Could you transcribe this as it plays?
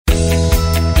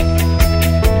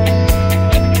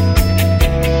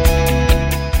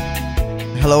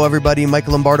Hello, everybody.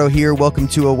 Michael Lombardo here. Welcome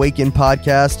to Awaken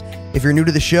Podcast. If you're new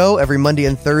to the show, every Monday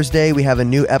and Thursday, we have a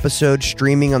new episode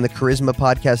streaming on the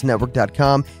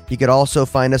charismapodcastnetwork.com. You could also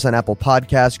find us on Apple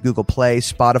Podcasts, Google Play,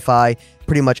 Spotify,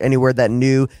 pretty much anywhere that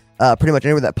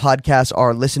podcasts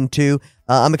are listened to.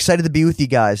 I'm excited to be with you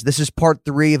guys. This is part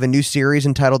 3 of a new series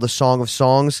entitled The Song of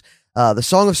Songs. The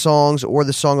Song of Songs, or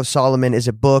the Song of Solomon, is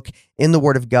a book in the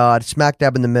Word of God, smack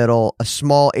dab in the middle, a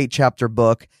small 8-chapter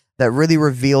book that really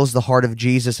reveals the heart of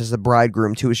Jesus as the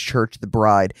bridegroom to his church, the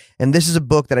bride. And this is a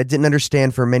book that I didn't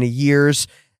understand for many years.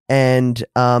 And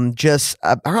just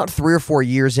around 3 or 4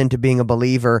 years into being a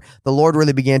believer, the Lord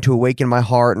really began to awaken my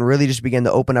heart and really just began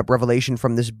to open up revelation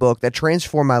from this book that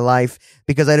transformed my life,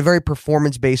 because I had a very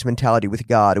performance-based mentality with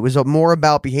God. It was more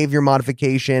about behavior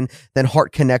modification than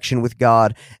heart connection with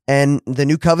God. And the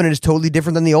new covenant is totally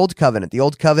different than the old covenant. The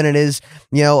old covenant is,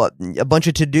 a bunch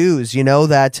of to-dos,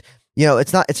 that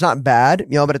it's not bad,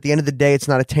 but at the end of the day, it's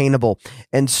not attainable.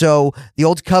 And so the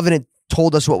old covenant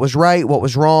told us what was right, what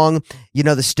was wrong,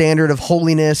 the standard of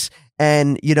holiness.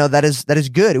 And, that is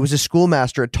good. It was a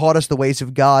schoolmaster. It taught us the ways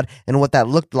of God and what that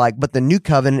looked like. But the new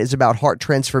covenant is about heart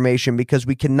transformation, because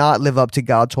we cannot live up to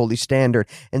God's holy standard.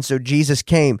 And so Jesus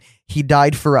came. He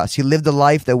died for us. He lived the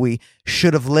life that we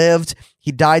should have lived.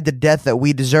 He died the death that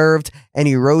we deserved, and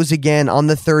he rose again on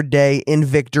the 3rd day in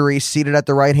victory, seated at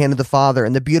the right hand of the Father.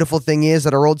 And the beautiful thing is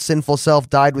that our old sinful self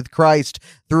died with Christ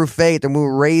through faith, and we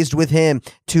were raised with him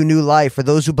to new life. For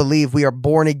those who believe, we are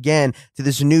born again to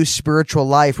this new spiritual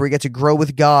life where we get to grow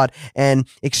with God and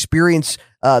experience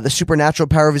the supernatural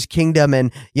power of his kingdom,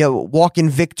 and walk in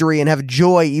victory and have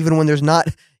joy even when there's not,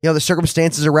 the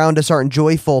circumstances around us aren't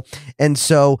joyful. And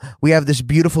so we have this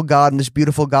beautiful God and this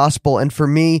beautiful gospel. And for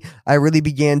me, I really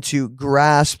began to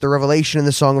grasp the revelation in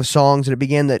the Song of Songs, and it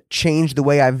began to change the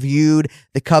way I viewed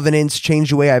the covenants,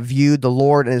 change the way I viewed the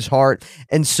Lord and his heart.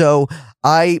 And so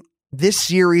this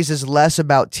series is less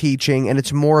about teaching and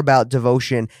it's more about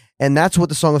devotion. And that's what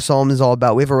the Song of Solomon is all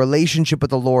about. We have a relationship with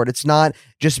the Lord. It's not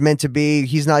just meant to be,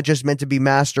 he's not just meant to be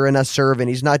master and us servant.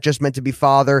 He's not just meant to be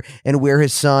father and we're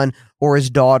his son or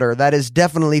his daughter. That is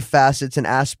definitely facets and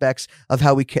aspects of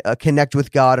how we connect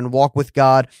with God and walk with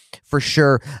God, for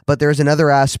sure. But there's another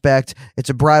aspect.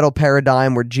 It's a bridal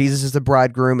paradigm where Jesus is the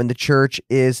bridegroom and the church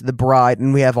is the bride.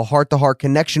 And we have a heart-to-heart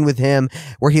connection with him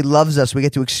where he loves us. We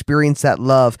get to experience that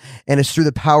love. And it's through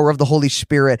the power of the Holy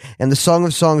Spirit. And the Song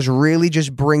of Songs really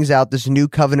just brings out this new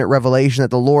covenant revelation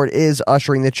that the Lord is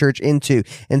ushering the church into.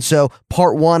 And so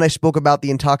part 1, I spoke about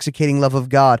the intoxicating love of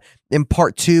God. In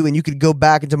part 2, and you could go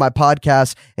back into my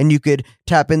podcast and you could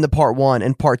tap into part 1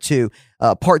 and part 2.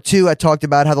 Part 2, I talked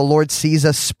about how the Lord sees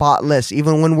us spotless,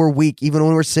 even when we're weak, even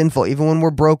when we're sinful, even when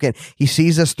we're broken. He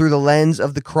sees us through the lens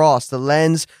of the cross, the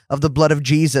lens of the blood of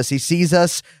Jesus. He sees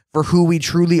us for who we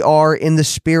truly are in the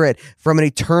Spirit from an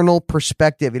eternal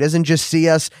perspective. He doesn't just see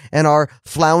us and our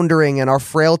floundering and our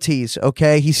frailties,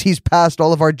 okay? He sees past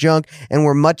all of our junk, and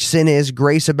where much sin is,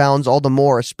 grace abounds all the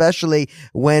more, especially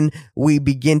when we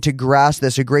begin to grasp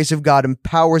this. The grace of God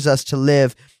empowers us to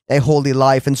live a holy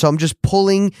life. And so I'm just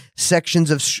pulling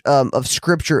sections of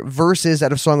scripture, verses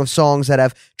out of Song of Songs that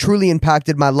have truly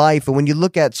impacted my life. And when you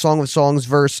look at Song of Songs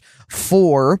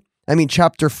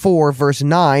chapter 4, verse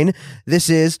 9, this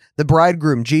is the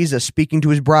bridegroom, Jesus, speaking to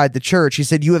his bride, the church. He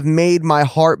said, "You have made my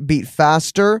heart beat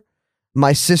faster,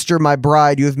 my sister, my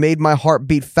bride. You have made my heart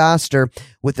beat faster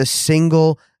with a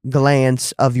single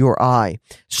glance of your eye."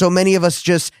 So many of us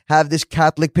just have this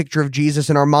Catholic picture of Jesus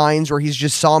in our minds where he's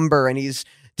just somber and he's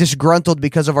disgruntled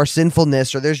because of our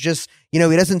sinfulness, or there's just, he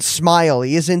doesn't smile.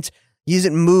 He isn't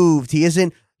moved. He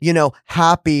isn't,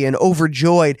 happy and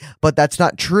overjoyed, but that's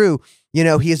not true.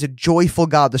 He is a joyful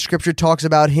God. The scripture talks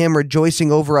about him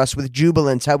rejoicing over us with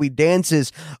jubilance, how he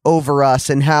dances over us,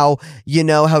 and how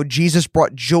Jesus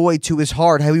brought joy to his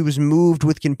heart, how he was moved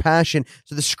with compassion.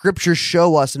 So the scriptures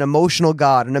show us an emotional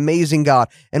God, an amazing God,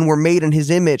 and we're made in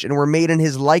his image and we're made in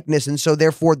his likeness. And so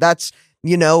therefore that's,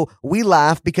 we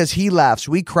laugh because he laughs.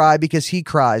 We cry because he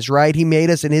cries, right? He made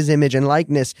us in his image and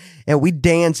likeness, and we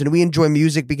dance and we enjoy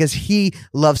music because he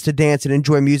loves to dance and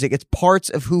enjoy music. It's parts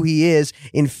of who he is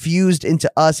infused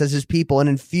into us as his people and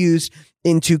infused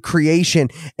into creation.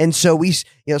 And so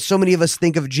so many of us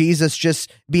think of Jesus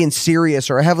just being serious,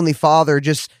 or a heavenly father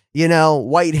just,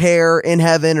 white hair in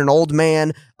heaven, an old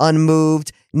man,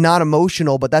 unmoved, not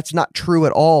emotional, but that's not true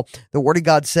at all. The Word of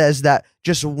God says that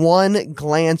just one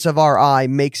glance of our eye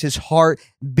makes his heart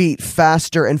beat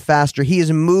faster and faster. He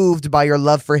is moved by your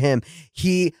love for him.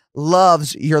 He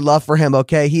loves your love for him,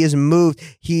 okay? He is moved.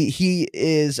 He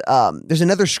is, there's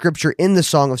another scripture in the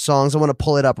Song of Songs. I want to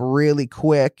pull it up really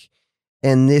quick.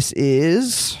 And this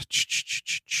is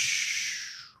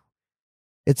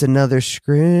It's another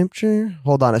scripture.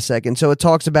 Hold on a second. So it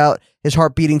talks about his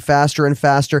heart beating faster and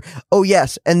faster. Oh,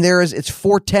 yes. And it's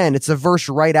 4:10. It's the verse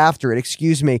right after it,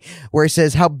 excuse me, where it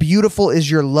says, how beautiful is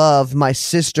your love, my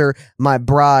sister, my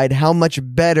bride. How much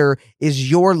better is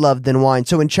your love than wine?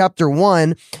 So in chapter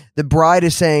 1, the bride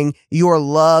is saying, your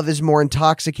love is more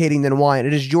intoxicating than wine.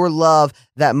 It is your love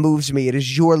that moves me. It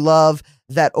is your love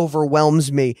that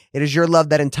overwhelms me. It is your love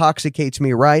that intoxicates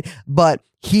me, right? But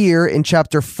here in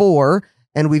chapter 4,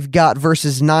 and we've got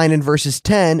verses 9 and verses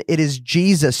 10, it is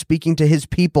Jesus speaking to his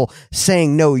people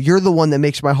saying, no, you're the one that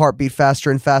makes my heart beat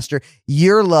faster and faster.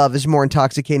 Your love is more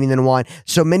intoxicating than wine.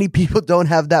 So many people don't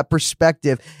have that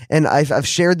perspective. And I've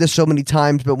shared this so many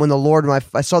times, but when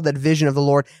I saw that vision of the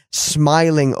Lord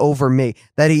smiling over me,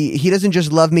 that he doesn't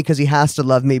just love me because he has to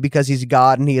love me because he's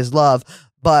God and he is love,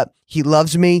 but he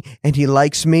loves me and he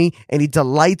likes me and he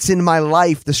delights in my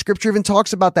life. The scripture even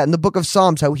talks about that in the book of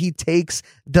Psalms, how he takes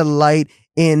delight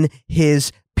in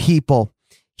his people.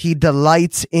 He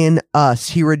delights in us.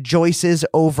 He rejoices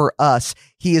over us.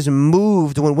 He is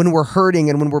moved when we're hurting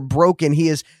and when we're broken. He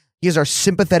is our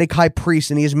sympathetic high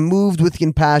priest, and he is moved with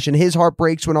compassion. His heart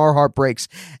breaks when our heart breaks.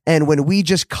 And when we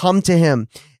just come to him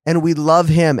and we love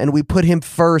him and we put him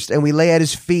first and we lay at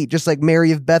his feet, just like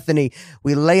Mary of Bethany,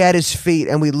 we lay at his feet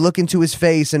and we look into his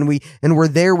face and we're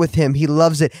there with him. He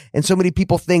loves it. And so many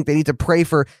people think they need to pray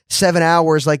for 7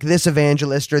 hours like this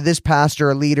evangelist or this pastor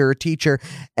or leader or teacher.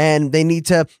 And they need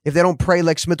to, if they don't pray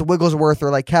like Smith Wigglesworth or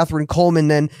like Catherine Coleman,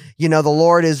 then, the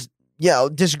Lord is,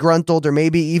 disgruntled or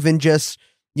maybe even just,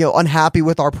 unhappy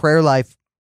with our prayer life.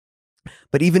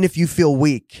 But even if you feel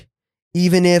weak,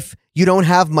 even if you don't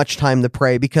have much time to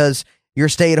pray because you're a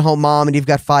stay-at-home mom and you've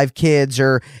got 5 kids,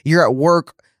 or you're at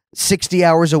work 60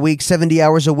 hours a week, 70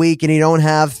 hours a week, and you don't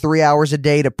have 3 hours a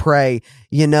day to pray,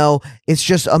 it's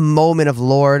just a moment of,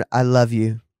 Lord, I love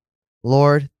you.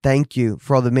 Lord, thank you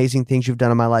for all the amazing things you've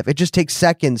done in my life. It just takes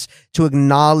seconds to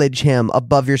acknowledge him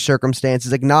above your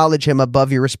circumstances, acknowledge him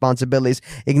above your responsibilities,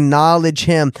 acknowledge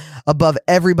him above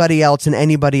everybody else and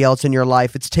anybody else in your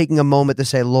life. It's taking a moment to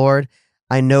say, Lord,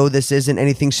 I know this isn't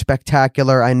anything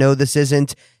spectacular. I know this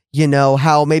isn't,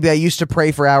 how maybe I used to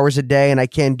pray for hours a day and I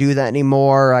can't do that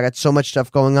anymore. I got so much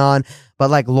stuff going on, but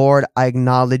Lord, I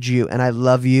acknowledge you and I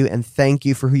love you and thank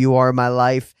you for who you are in my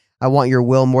life. I want your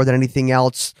will more than anything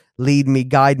else. Lead me,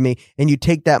 guide me. And you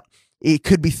take that, it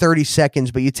could be 30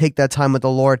 seconds, but you take that time with the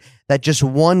Lord, that just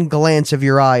one glance of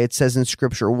your eye, it says in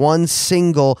scripture, one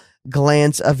single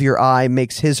glance of your eye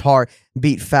makes his heart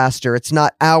beat faster. It's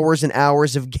not hours and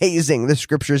hours of gazing. The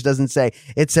scriptures doesn't say.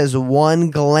 It says one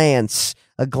glance.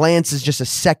 A glance is just a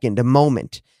second, a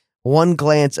moment. One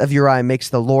glance of your eye makes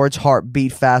the Lord's heart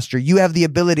beat faster. You have the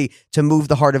ability to move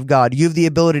the heart of God. You have the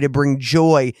ability to bring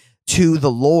joy to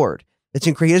the Lord. It's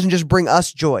incredible. He doesn't just bring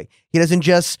us joy. He doesn't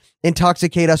just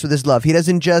intoxicate us with his love. He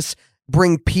doesn't just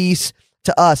bring peace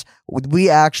to us. We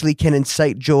actually can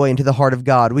incite joy into the heart of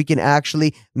God. We can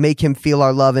actually make him feel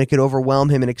our love, and it can overwhelm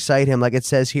him and excite him, like it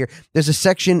says here. There's a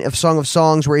section of Song of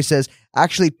Songs where he says,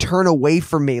 actually turn away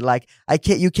from me.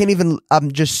 You can't even,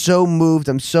 I'm just so moved.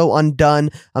 I'm so undone.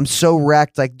 I'm so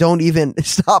wrecked. Don't even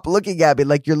stop looking at me.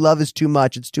 Your love is too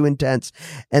much. It's too intense.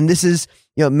 And this is,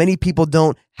 many people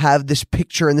don't have this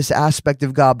picture and this aspect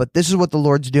of God, but this is what the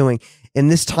Lord's doing in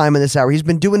this time and this hour. He's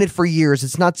been doing it for years.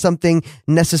 It's not something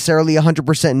necessarily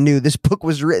 100% new. This book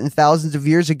was written thousands of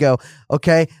years ago,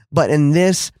 okay? But in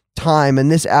this time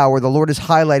and this hour, the Lord is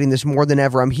highlighting this more than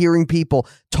ever. I'm hearing people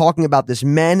talking about this,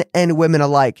 men and women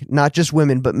alike, not just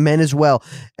women, but men as well.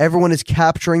 Everyone is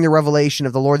capturing the revelation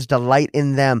of the Lord's delight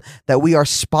in them, that we are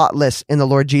spotless in the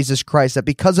Lord Jesus Christ, that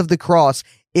because of the cross,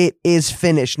 it is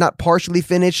finished, not partially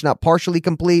finished, not partially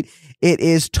complete. It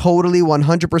is totally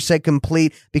 100%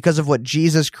 complete because of what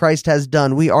Jesus Christ has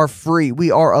done. We are free.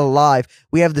 We are alive.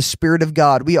 We have the Spirit of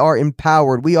God. We are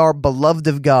empowered. We are beloved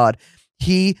of God.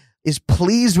 He is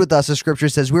pleased with us, as scripture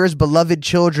says. We're his beloved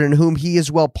children in whom he is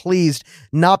well pleased,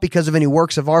 not because of any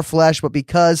works of our flesh, but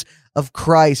because of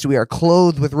Christ. We are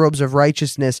clothed with robes of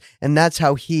righteousness, and that's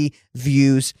how he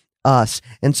views us.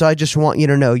 And so I just want you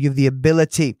to know you have the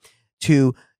ability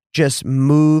to just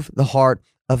move the heart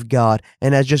of God.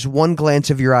 And as just one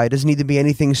glance of your eye, it doesn't need to be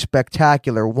anything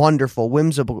spectacular, wonderful,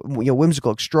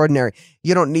 whimsical, extraordinary.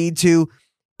 You don't need to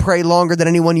pray longer than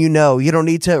anyone you know. You don't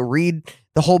need to read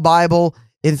the whole Bible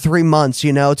in 3 months,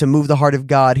 to move the heart of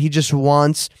God. He just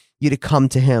wants you to come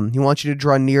to him. He wants you to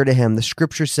draw near to him. The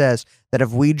scripture says that if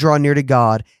we draw near to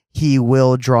God, he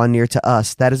will draw near to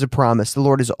us. That is a promise. The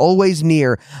Lord is always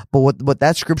near, but what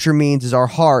that scripture means is our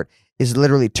heart is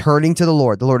literally turning to the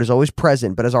Lord. The Lord is always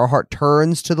present, but as our heart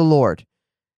turns to the Lord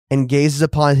and gazes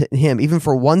upon him, even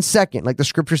for 1 second, like the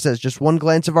scripture says, just one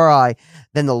glance of our eye,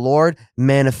 then the Lord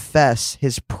manifests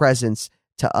his presence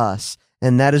to us.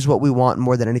 And that is what we want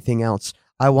more than anything else.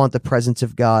 I want the presence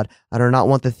of God. I do not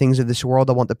want the things of this world.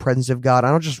 I want the presence of God.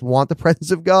 I don't just want the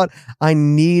presence of God. I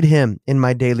need him in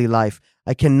my daily life.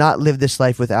 I cannot live this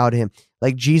life without him.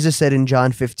 Like Jesus said in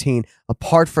John 15,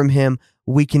 apart from him,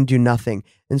 we can do nothing.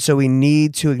 And so we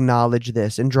need to acknowledge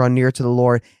this and draw near to the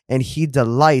Lord. And he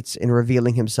delights in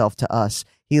revealing himself to us.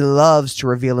 He loves to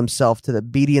reveal himself to the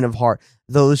obedient of heart,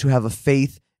 those who have a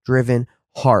faith-driven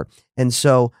heart. And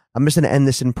so I'm just going to end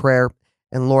this in prayer.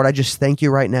 And Lord, I just thank you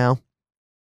right now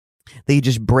that you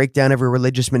just break down every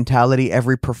religious mentality,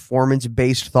 every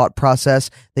performance-based thought process,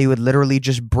 that you would literally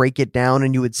just break it down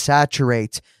and you would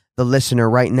saturate the listener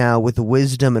right now with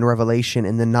wisdom and revelation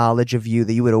and the knowledge of you,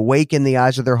 that you would awaken the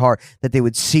eyes of their heart, that they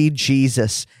would see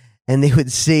Jesus and they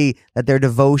would see that their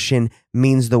devotion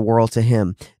means the world to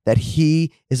him, that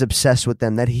he is obsessed with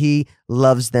them, that he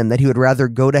loves them, that he would rather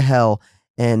go to hell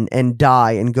and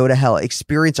die and go to hell,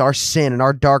 experience our sin and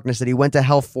our darkness, that he went to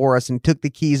hell for us and took the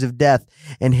keys of death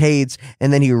and Hades,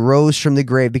 and then he rose from the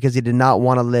grave because he did not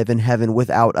want to live in heaven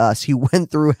without us. He went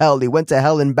through hell. He went to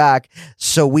hell and back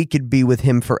so we could be with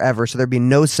him forever. So there'd be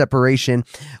no separation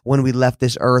when we left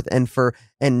this earth,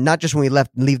 and not just when we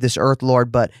leave this earth,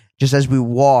 Lord, but just as we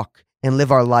walk and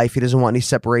live our life, he doesn't want any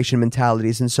separation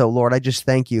mentalities. And so, Lord, I just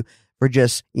thank you for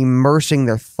just immersing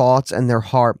their thoughts and their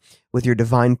heart with your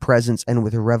divine presence and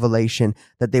with revelation,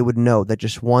 that they would know that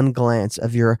just one glance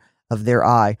of their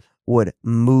eye would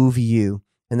move you,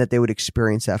 and that they would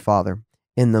experience that, Father,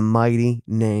 in the mighty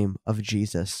name of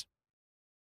Jesus.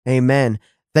 Amen.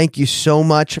 Thank you so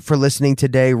much for listening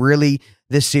today. Really,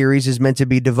 this series is meant to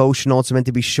be devotional. It's meant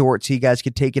to be short, so you guys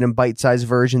could take it in bite-sized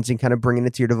versions and kind of bring it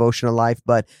into your devotional life.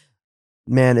 But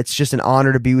man, it's just an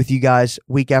honor to be with you guys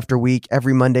week after week,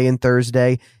 every Monday and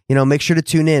Thursday. Make sure to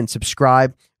tune in,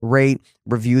 subscribe, rate,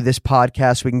 review this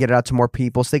podcast so we can get it out to more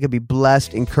people so they can be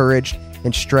blessed, encouraged,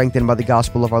 and strengthened by the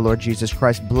gospel of our Lord Jesus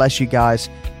Christ. Bless you guys,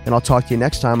 and I'll talk to you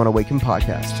next time on Awaken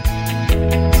Podcast.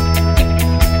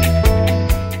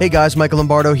 Hey guys, Michael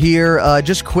Lombardo here.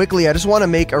 Just quickly, I just want to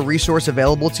make a resource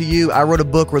available to you. I wrote a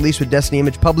book released with Destiny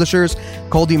Image Publishers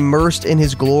called Immersed in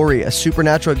His Glory, a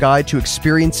supernatural guide to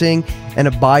experiencing and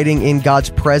abiding in God's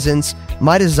presence.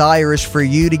 My desire is for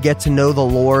you to get to know the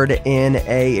Lord in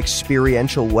a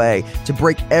experiential way, to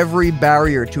break every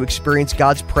barrier to experience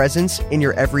God's presence in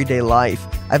your everyday life.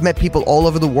 I've met people all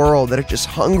over the world that are just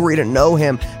hungry to know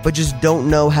him, but just don't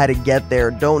know how to get there,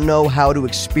 don't know how to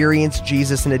experience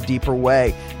Jesus in a deeper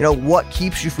way. What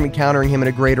keeps you from encountering him in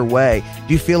a greater way?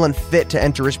 Do you feel unfit to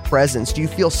enter his presence? Do you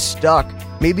feel stuck?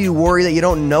 Maybe you worry that you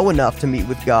don't know enough to meet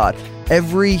with God.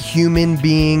 Every human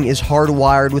being is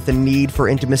hardwired with a need for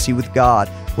intimacy with God.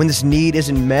 When this need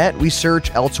isn't met, we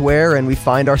search elsewhere and we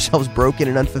find ourselves broken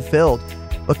and unfulfilled.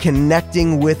 But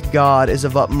connecting with God is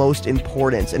of utmost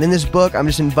importance. And in this book, I'm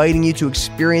just inviting you to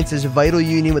experience this vital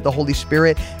union with the Holy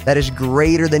Spirit that is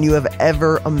greater than you have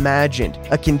ever imagined.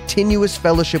 A continuous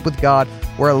fellowship with God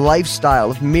where a lifestyle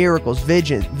of miracles,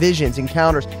 visions,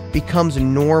 encounters becomes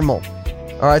normal.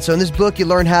 All right, so in this book, you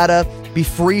learn how to be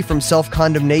free from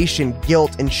self-condemnation,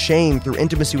 guilt, and shame through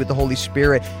intimacy with the Holy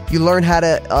Spirit. You learn how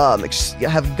to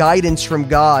have guidance from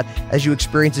God as you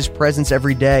experience his presence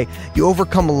every day. You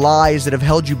overcome lies that have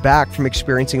held you back from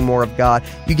experiencing more of God.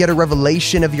 You get a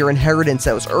revelation of your inheritance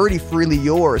that was already freely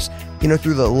yours,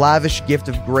 through the lavish gift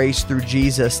of grace through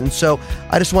Jesus. And so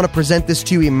I just want to present this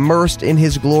to you, Immersed in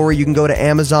His Glory. You can go to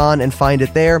Amazon and find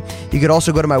it there. You could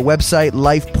also go to my website,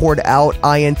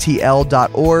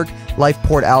 lifepouredoutintl.org,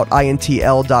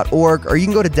 lifepouredoutintl.org, or you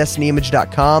can go to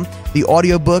destinyimage.com. The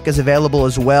audiobook is available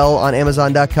as well on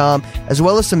amazon.com, as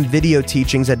well as some video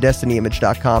teachings at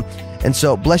destinyimage.com. And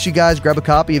so bless you guys. Grab a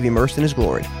copy of Immersed in His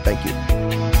Glory. Thank you.